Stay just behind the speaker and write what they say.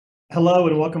Hello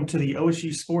and welcome to the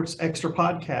OSU Sports Extra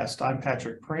Podcast. I'm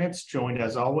Patrick Prince, joined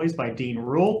as always by Dean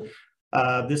Rule.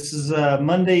 This is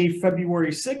Monday,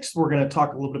 February 6th. We're going to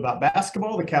talk a little bit about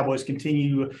basketball. The Cowboys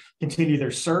continue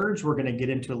their surge. We're going to get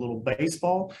into a little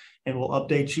baseball, and we'll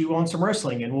update you on some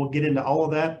wrestling, and we'll get into all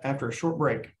of that after a short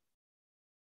break.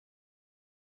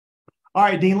 All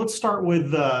right, Dean, let's start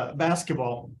with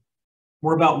basketball.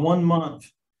 We're about 1 month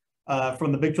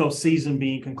from the Big 12 season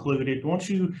being concluded. Why don't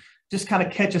you just kind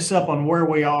of catch us up on where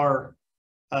we are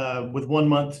with 1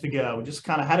 month to go? Just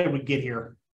kind of how did we get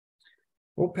here?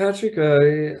 Well, Patrick,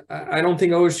 I don't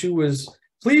think OSU was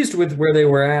pleased with where they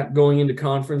were at going into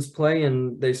conference play,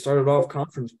 and they started off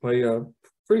conference play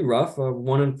pretty rough,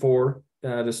 1-4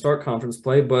 to start conference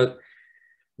play. But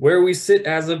where we sit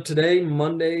as of today,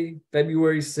 Monday,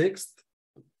 February 6th,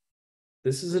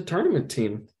 this is a tournament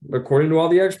team, according to all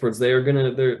the experts.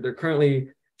 They're currently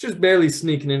just barely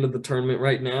sneaking into the tournament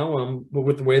right now. But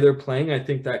with the way they're playing, I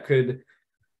think that could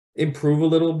improve a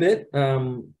little bit.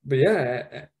 But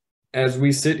yeah, as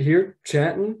we sit here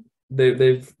chatting,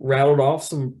 they've rattled off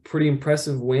some pretty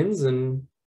impressive wins and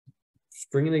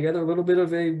stringing together a little bit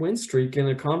of a win streak in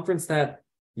a conference that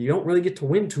you don't really get to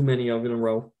win too many of in a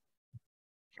row.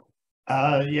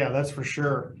 Yeah, that's for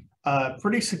sure.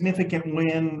 Pretty significant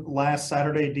win last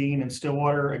Saturday, Dean, in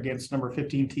Stillwater against number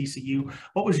 15 TCU.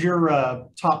 What was your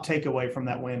top takeaway from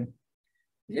that win?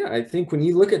 Yeah, I think when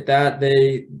you look at that,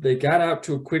 they got out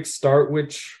to a quick start,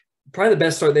 which probably the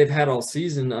best start they've had all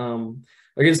season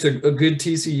against a good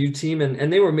TCU team,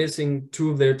 and they were missing two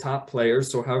of their top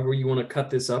players. So however you want to cut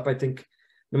this up, I think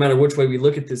no matter which way we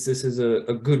look at this, this is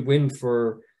a good win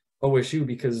for OSU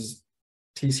because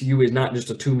TCU is not just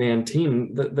a two-man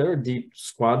team. They're a deep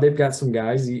squad. They've got some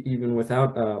guys, even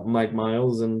without Mike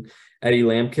Miles and Eddie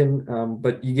Lampkin.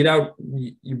 But you get out,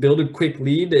 you build a quick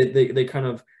lead. They kind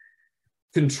of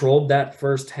controlled that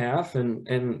first half.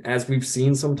 And as we've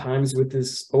seen sometimes with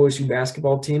this OSU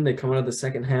basketball team, they come out of the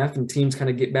second half and teams kind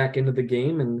of get back into the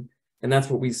game. And that's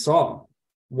what we saw.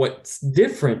 What's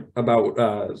different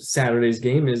about Saturday's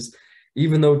game is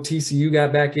even though TCU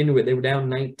got back into it, they were down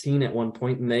 19 at one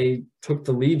point, and they took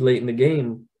the lead late in the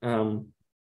game. I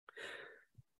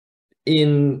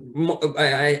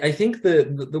think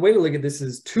the way to look at this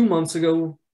is 2 months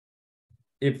ago,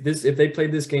 if they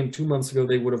played this game 2 months ago,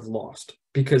 they would have lost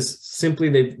because simply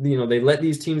they let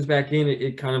these teams back in.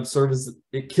 It kind of serves,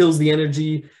 it kills the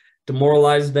energy,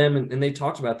 demoralizes them, and they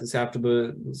talked about this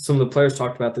after some of the players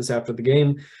talked about this after the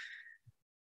game.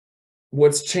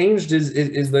 What's changed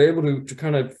is they're able to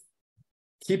kind of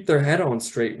keep their head on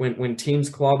straight when teams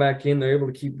claw back in. They're able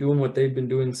to keep doing what they've been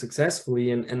doing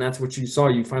successfully, and that's what you saw.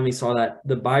 You finally saw that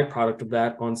the byproduct of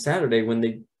that on Saturday when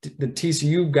the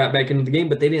TCU got back into the game,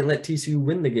 but they didn't let TCU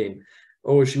win the game.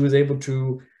 OSU was able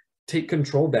to take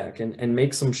control back and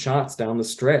make some shots down the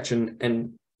stretch,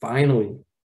 and finally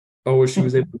OSU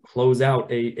was able to close out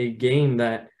a game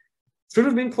that should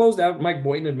have been closed out. Mike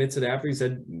Boynton admits it after. He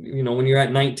said, when you're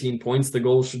at 19 points, the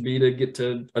goal should be to get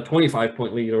to a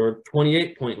 25-point lead or a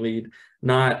 28-point lead,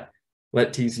 not let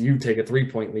TCU take a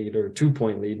 3-point lead or a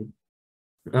 2-point lead.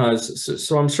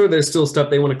 So I'm sure there's still stuff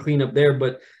they want to clean up there.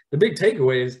 But the big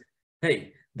takeaway is,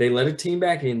 hey, they let a team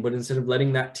back in, but instead of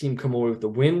letting that team come away with the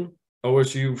win,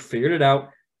 OSU figured it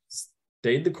out,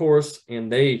 stayed the course, and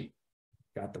they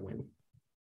got the win.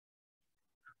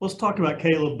 Let's talk about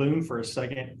Caleb Boone for a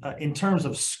second. In terms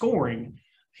of scoring,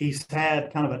 he's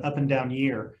had kind of an up and down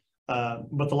year.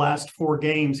 But the last 4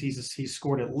 games, he's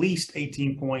scored at least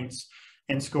 18 points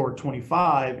and scored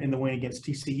 25 in the win against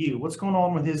TCU. What's going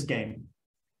on with his game?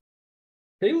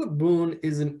 Caleb Boone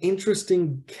is an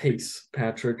interesting case,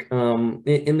 Patrick.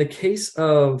 In the case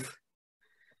of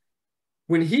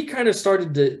when he kind of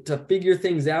started to figure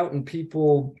things out and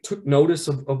people took notice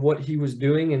of what he was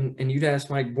doing, and you'd ask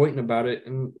Mike Boynton about it,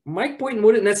 and Mike Boynton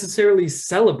wouldn't necessarily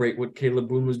celebrate what Caleb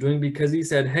Boone was doing because he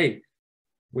said, hey,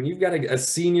 when you've got a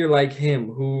senior like him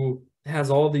who has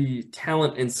all the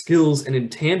talent and skills and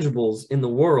intangibles in the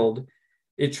world,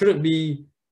 it shouldn't be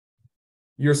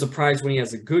you're surprised when he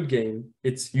has a good game.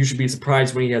 You should be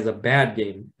surprised when he has a bad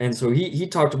game. And so he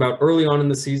talked about early on in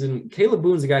the season, Caleb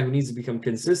Boone's a guy who needs to become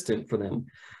consistent for them.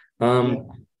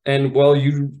 And well,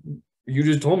 you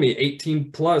just told me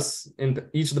 18 plus in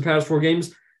each of the past 4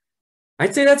 games.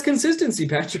 I'd say that's consistency,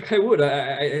 Patrick. I would.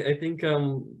 I think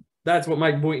that's what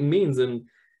Mike Boynton means. And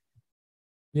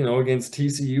against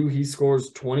TCU, he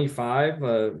scores 25,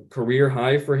 a career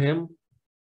high for him.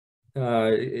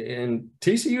 And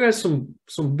TCU has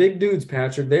some big dudes,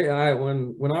 Patrick.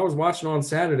 When I was watching on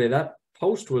Saturday, that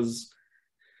post was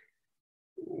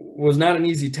not an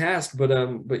easy task,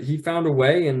 but he found a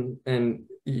way, and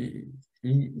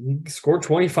he scored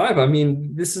 25. I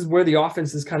mean, this is where the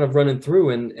offense is kind of running through,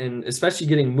 and especially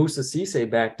getting Musa Cisse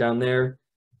back down there.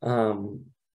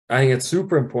 I think it's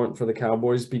super important for the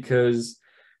Cowboys because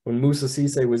when Musa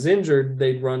Cisse was injured,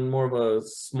 they'd run more of a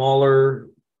smaller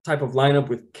type of lineup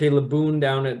with Caleb Boone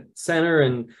down at center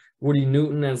and Woody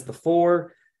Newton as the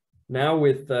 4. Now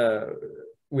with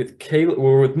Caleb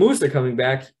or with Musa coming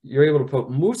back, you're able to put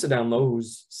Musa down low,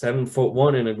 who's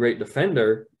 7'1" and a great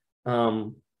defender,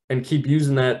 and keep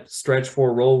using that stretch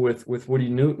 4 role with Woody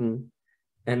Newton,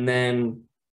 and then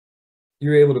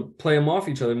you're able to play them off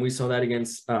each other. And we saw that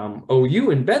against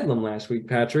OU in Bedlam last week,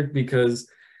 Patrick, because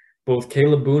both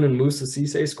Caleb Boone and Musa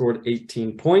Cisse scored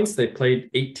 18 points. They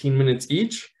played 18 minutes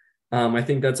each. I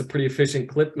think that's a pretty efficient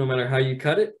clip no matter how you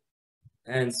cut it.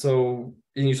 And so,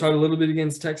 and you saw it a little bit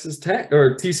against Texas Tech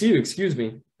or TCU, excuse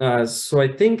me. So I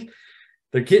think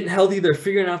they're getting healthy. They're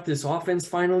figuring out this offense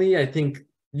finally. I think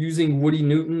using Woody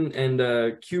Newton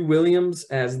and Q Williams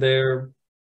as their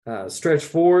stretch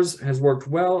 4s has worked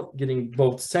well. Getting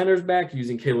both centers back,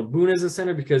 using Caleb Boone as a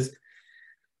center, because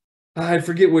I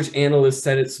forget which analyst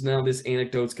said it, so now this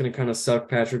anecdote's going to kind of suck,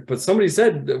 Patrick. But somebody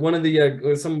said, one of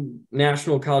the some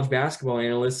national college basketball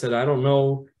analyst said, I don't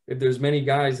know if there's many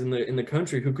guys in the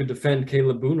country who could defend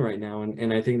Caleb Boone right now,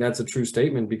 and I think that's a true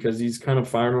statement because he's kind of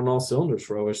firing on all cylinders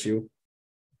for OSU.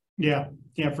 Yeah,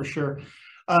 for sure.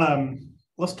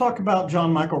 Let's talk about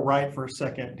John Michael Wright for a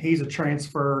second. He's a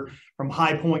transfer from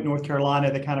High Point, North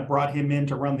Carolina, that kind of brought him in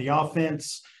to run the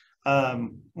offense. Why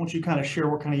don't you kind of share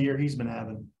what kind of year he's been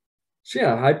having? So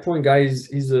yeah, High Point guy,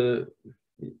 he's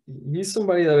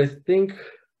somebody that I think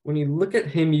when you look at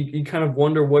him, you kind of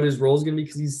wonder what his role is going to be,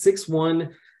 because he's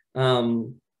 6'1".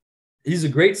 He's a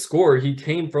great scorer. He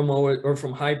came from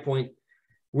High Point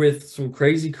with some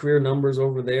crazy career numbers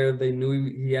over there. They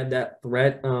knew he had that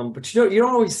threat. But you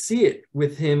don't always see it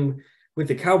with him with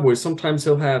the Cowboys. Sometimes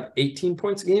he'll have 18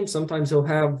 points a game. Sometimes he'll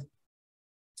have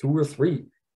 2 or 3.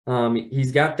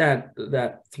 He's got that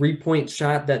 3-point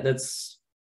shot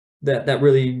that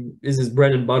really is his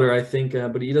bread and butter, I think.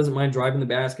 But he doesn't mind driving the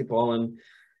basketball. And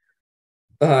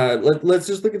let's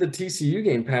just look at the TCU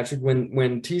game, Patrick.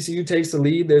 When TCU takes the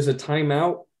lead, there's a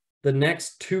timeout. The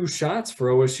next 2 shots for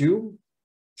OSU,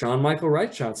 John Michael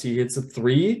Wright shots. He hits a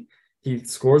 3, he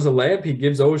scores a layup, he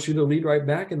gives OSU the lead right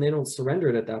back, and they don't surrender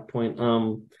it at that point.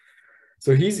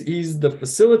 So he's the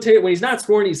facilitator. When he's not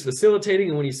scoring, he's facilitating,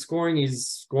 and when he's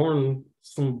scoring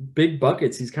some big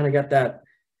buckets. He's kind of got that.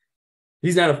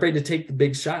 He's not afraid to take the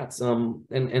big shots.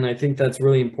 And I think that's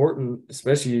really important,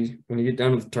 especially when you get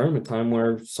down to the tournament time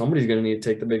where somebody's going to need to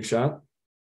take the big shot.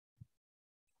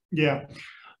 Yeah.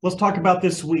 Let's talk about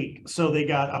this week. So they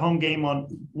got a home game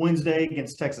on Wednesday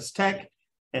against Texas Tech,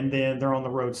 and then they're on the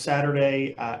road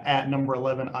Saturday at number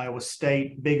 11, Iowa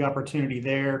State. Big opportunity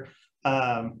there.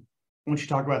 Why don't you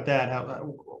talk about that?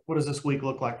 What does this week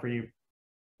look like for you?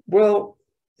 Well,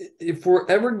 if we're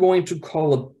ever going to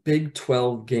call a Big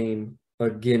 12 game a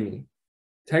gimme,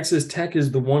 Texas Tech is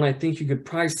the one I think you could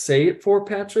probably say it for,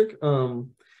 Patrick.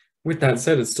 With that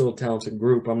said, it's still a talented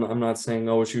group. I'm not saying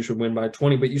OSU should win by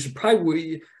 20, but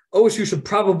OSU should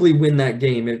probably win that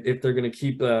game if they're going to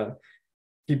keep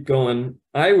going.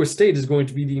 Iowa State is going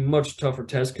to be the much tougher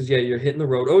test because, yeah, you're hitting the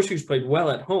road. OSU's played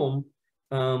well at home.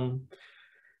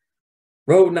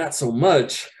 Road, not so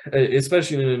much,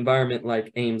 especially in an environment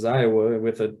like Ames, Iowa,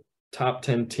 with a top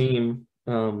 10 team.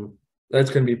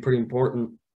 That's going to be pretty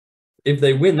important. If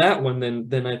they win that one,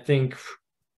 then I think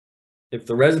if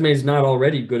the resume is not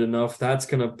already good enough, that's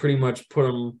going to pretty much put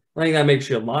them. I think that makes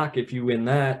you a lock if you win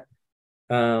that.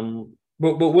 But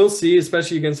we'll see,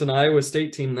 especially against an Iowa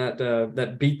State team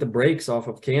that beat the brakes off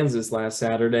of Kansas last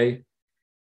Saturday.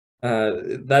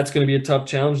 That's going to be a tough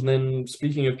challenge. And then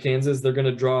speaking of Kansas, they're going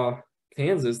to draw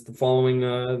Kansas the following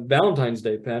Valentine's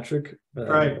Day, Patrick.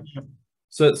 Right.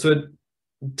 So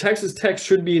Texas Tech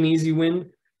should be an easy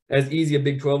win, as easy a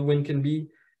Big 12 win can be.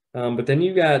 But then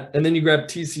you grab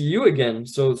TCU again.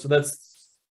 So that's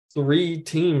 3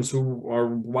 teams who are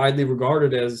widely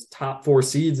regarded as top 4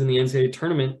 seeds in the NCAA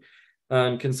tournament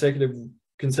in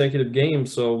consecutive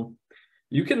games. So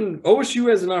OSU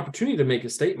has an opportunity to make a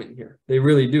statement here. They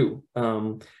really do.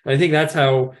 I think that's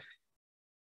how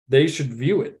they should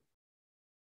view it.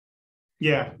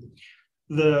 Yeah.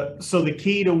 So the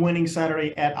key to winning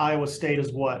Saturday at Iowa State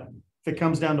is what? If it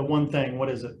comes down to one thing, what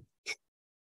is it?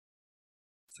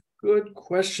 Good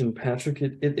question, Patrick.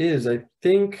 It is. I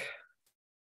think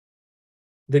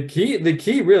the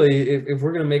key really, if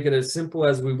we're going to make it as simple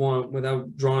as we want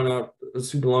without drawing out a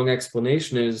super long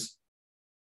explanation, is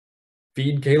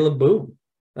feed Caleb Boone.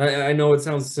 I know it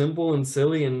sounds simple and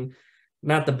silly and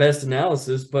not the best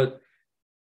analysis, but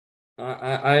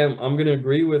I'm going to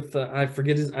agree with I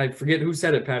forget who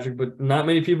said it, Patrick, but not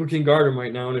many people can guard him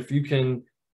right now. And if you can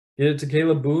get it to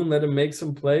Caleb Boone, let him make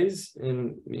some plays,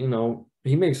 and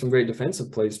he makes some great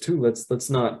defensive plays too. Let's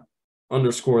not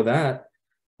underscore that.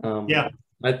 Yeah,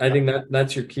 I think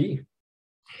that's your key.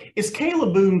 is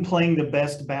Caleb Boone playing the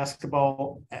best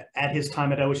basketball at his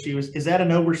time at OSU? Is that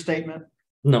an overstatement?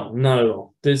 No, not at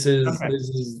all. This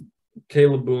is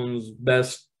Caleb Boone's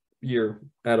best year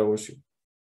at OSU.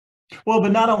 Well,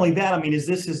 but not only that, I mean, is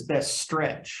this his best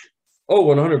stretch? Oh,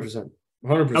 100%.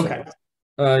 100%. Okay.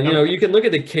 You can look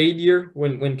at the Cade year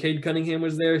when Cade Cunningham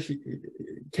was there.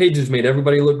 Cade just made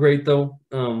everybody look great, though.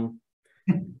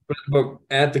 But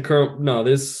at the current,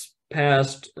 this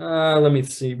past, let me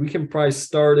see. We can probably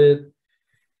start it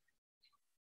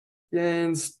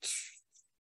against,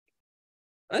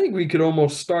 I think we could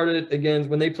almost start it against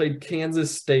when they played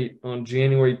Kansas State on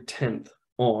January 10th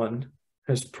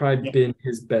has probably been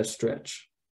his best stretch.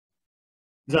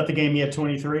 Is that the game he had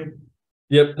 23?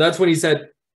 Yep, that's when he said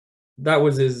that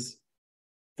was his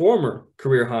former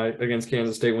career high against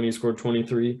Kansas State when he scored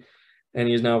 23, and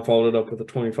he's now followed it up with a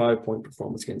 25-point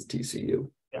performance against TCU.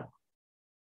 Yeah.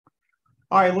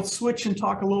 All right, let's switch and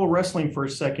talk a little wrestling for a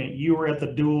second. You were at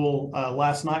the duel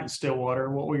last night in Stillwater.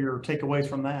 What were your takeaways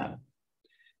from that?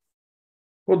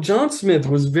 Well, John Smith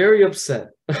was very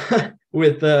upset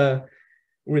with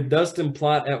Dustin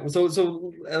Plott.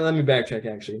 So let me backtrack,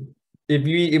 actually.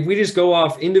 If we just go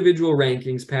off individual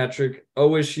rankings, Patrick,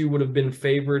 OSU would have been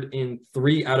favored in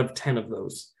 3 out of 10 of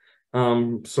those.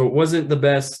 So it wasn't the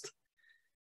best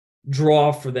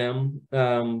draw for them.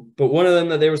 But one of them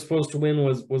that they were supposed to win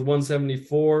was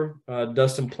 174.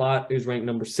 Dustin Plott, who's ranked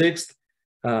number 6th.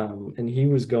 And he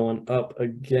was going up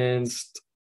against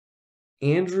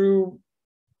Andrew.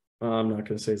 I'm not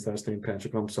going to say his last name,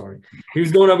 Patrick. I'm sorry. He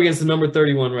was going up against the number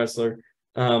 31 wrestler.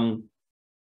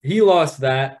 He lost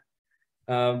that.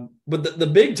 But the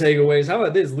big takeaways, how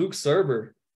about this? Luke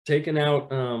Serber taking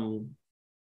out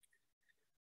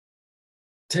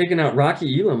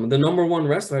Rocky Elam, the number 1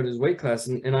 wrestler at his weight class.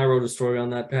 And I wrote a story on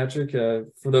that, Patrick,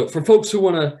 for folks who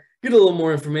want to get a little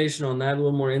more information on that, a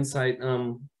little more insight.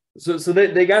 So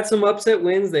they got some upset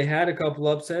wins. They had a couple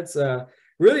upsets.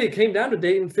 Really, it came down to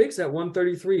Dayton Fix at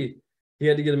 133. He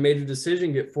had to get a major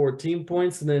decision, get 14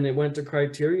 points, and then it went to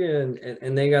criteria,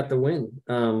 and they got the win.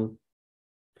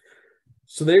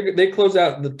 So they close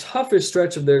out the toughest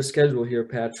stretch of their schedule here,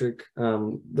 Patrick.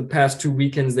 The past 2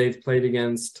 weekends they've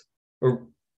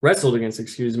wrestled against,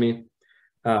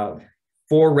 4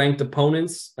 ranked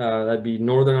opponents. That'd be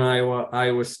Northern Iowa,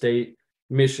 Iowa State,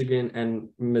 Michigan, and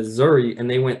Missouri, and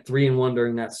they went 3-1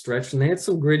 during that stretch, and they had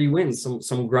some gritty wins,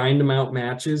 some grind them out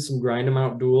matches, some grind them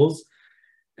out duels,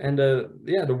 and to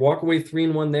walk away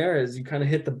 3-1 there as you kind of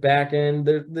hit the back end.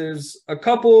 There's a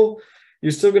couple.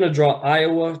 You're still going to draw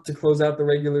Iowa to close out the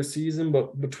regular season,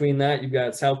 but between that, you've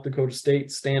got South Dakota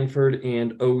State, Stanford,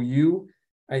 and OU.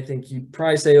 I think you'd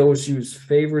probably say OSU is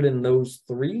favored in those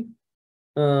 3,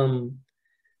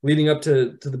 leading up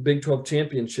to the Big 12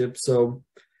 championship. So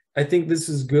I think this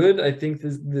is good. I think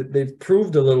they've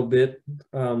proved a little bit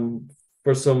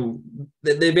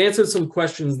they've answered some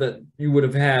questions that you would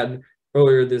have had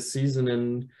earlier this season.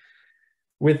 And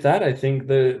with that, I think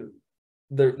they're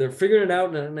figuring it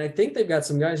out. And I think they've got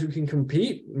some guys who can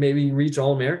compete, maybe reach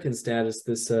All-American status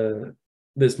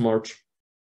this March.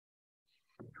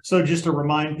 So just to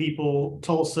remind people,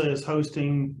 Tulsa is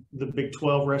hosting the Big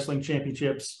 12 Wrestling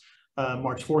Championships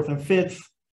March 4th and 5th.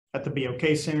 At the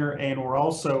BOK Center, and we're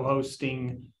also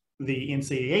hosting the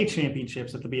NCAA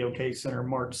Championships at the BOK Center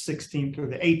March 16th through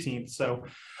the 18th. So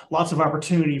lots of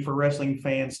opportunity for wrestling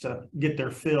fans to get their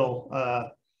fill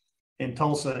in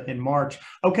Tulsa in March.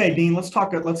 Okay, Dean, let's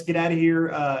get out of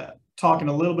here talking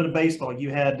a little bit of baseball. You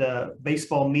had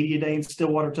Baseball Media Day in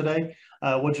Stillwater today.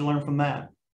 What'd you learn from that?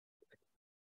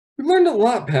 We learned a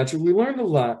lot, Patrick. We learned a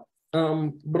lot,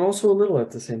 but also a little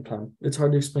at the same time. It's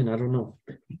hard to explain. I don't know.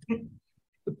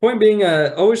 The point being,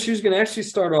 OSU is going to actually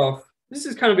start off. This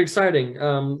is kind of exciting.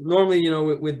 Normally,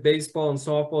 with baseball and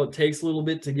softball, it takes a little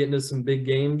bit to get into some big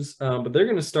games, but they're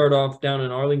going to start off down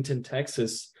in Arlington,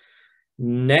 Texas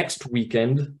next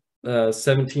weekend,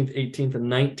 17th, 18th,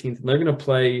 and 19th. And they're going to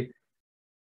play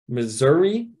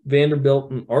Missouri, Vanderbilt,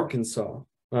 and Arkansas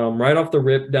right off the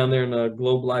rip down there in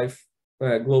Globe Life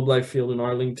Field in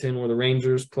Arlington where the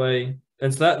Rangers play.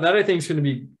 And so that I think is going to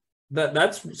be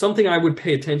that's something I would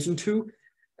pay attention to.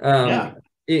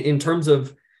 In terms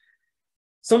of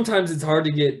sometimes it's hard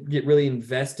to get really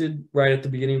invested right at the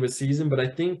beginning of a season, but I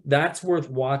think that's worth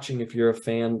watching if you're a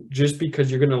fan, just because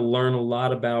you're going to learn a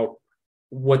lot about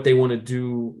what they want to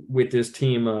do with this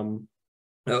team.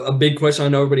 A big question I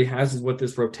know everybody has is what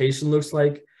this rotation looks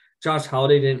like. Josh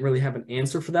Holiday didn't really have an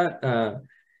answer for that.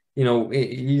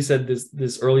 He said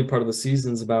this early part of the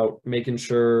season is about making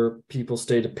sure people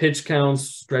stay to pitch counts,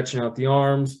 stretching out the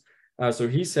arms. So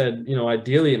he said,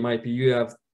 ideally it might be you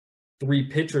have 3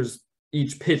 pitchers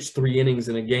each pitch 3 innings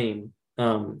in a game.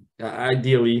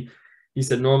 Ideally, he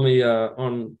said normally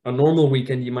on a normal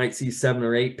weekend you might see 7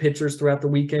 or 8 pitchers throughout the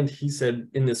weekend. He said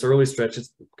in this early stretch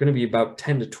it's going to be about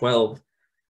 10 to 12.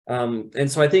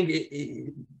 And so I think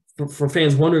for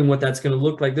fans wondering what that's going to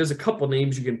look like, there's a couple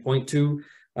names you can point to.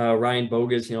 Ryan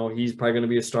Bogus, he's probably going to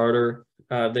be a starter.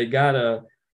 They got a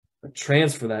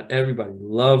transfer that everybody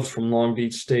loves from Long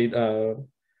Beach State. I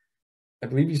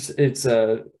believe it's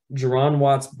Jerron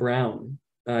Watts Brown.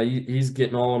 He's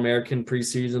getting All-American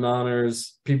preseason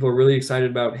honors. People are really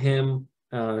excited about him.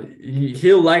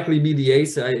 He'll likely be the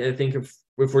ace. I think if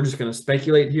we're just going to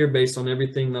speculate here based on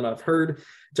everything that I've heard,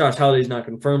 Josh Holiday's not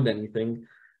confirmed anything,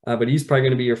 but he's probably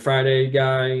going to be your Friday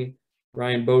guy.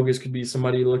 Ryan Bogus could be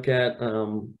somebody to look at.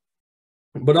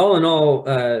 But all in all,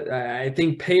 I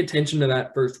think pay attention to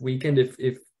that first weekend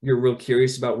if you're real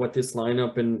curious about what this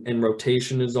lineup and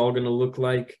rotation is all going to look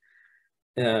like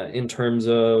in terms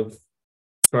of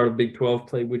start of Big 12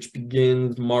 play, which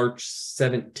begins March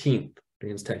 17th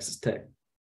against Texas Tech.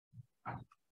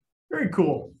 Very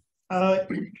cool.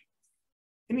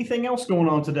 Anything else going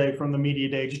on today from the media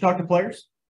day? Did you talk to players?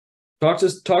 Talk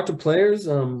to players.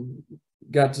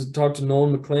 Got to talk to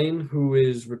Nolan McLean, who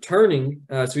is returning.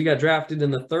 So he got drafted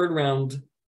in the 3rd round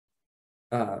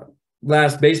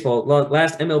last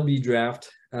MLB draft.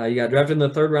 He got drafted in the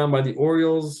 3rd round by the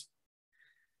Orioles.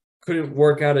 Couldn't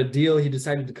work out a deal. He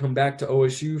decided to come back to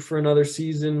OSU for another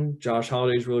season. Josh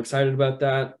Holiday's real excited about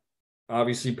that.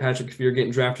 Obviously, Patrick, if you're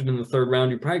getting drafted in the 3rd round,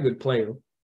 you're probably a good player,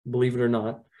 believe it or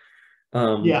not.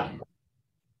 Yeah.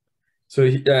 So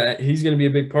he's going to be a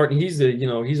big part, and he's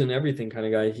an everything kind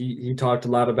of guy. He talked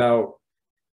a lot about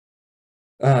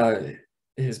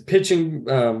his pitching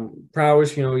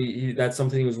prowess. That's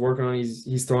something he was working on.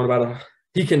 He's throwing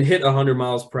he can hit 100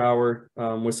 miles per hour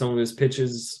with some of his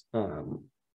pitches.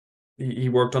 He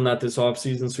worked on that this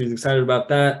offseason, so he's excited about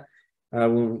that.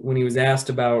 When he was asked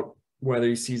about whether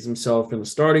he sees himself in a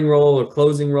starting role or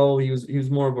closing role, he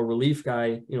was more of a relief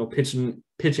guy.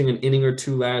 Pitching an inning or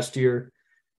 2 last year.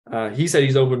 He said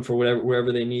he's open for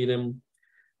wherever they need him.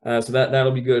 So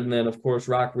that'll be good. And then, of course,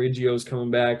 Rock Riggio's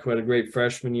coming back, who had a great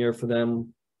freshman year for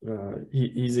them.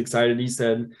 He's excited. He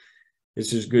said it's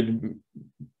just good to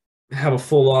have a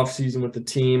full off season with the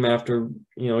team after,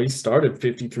 he started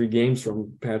 53 games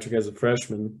from Patrick as a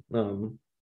freshman from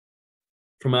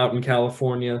out in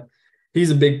California.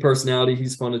 He's a big personality.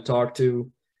 He's fun to talk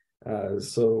to.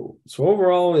 So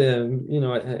overall,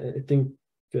 I think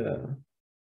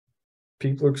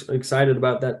people are excited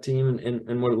about that team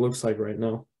and what it looks like right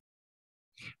now.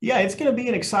 Yeah, it's going to be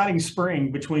an exciting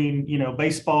spring between,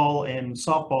 baseball and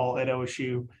softball at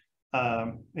OSU.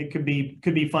 It could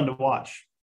be fun to watch.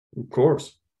 Of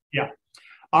course. Yeah.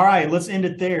 All right, let's end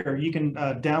it there. You can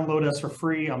download us for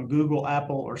free on Google,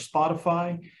 Apple, or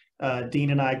Spotify. Dean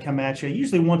and I come at you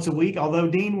usually once a week, although,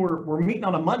 Dean, we're meeting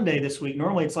on a Monday this week.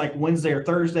 Normally it's like Wednesday or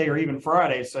Thursday or even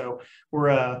Friday. So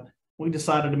we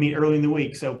decided to meet early in the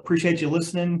week. So appreciate you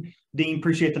listening. Dean,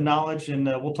 appreciate the knowledge, and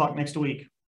we'll talk next week.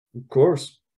 Of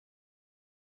course.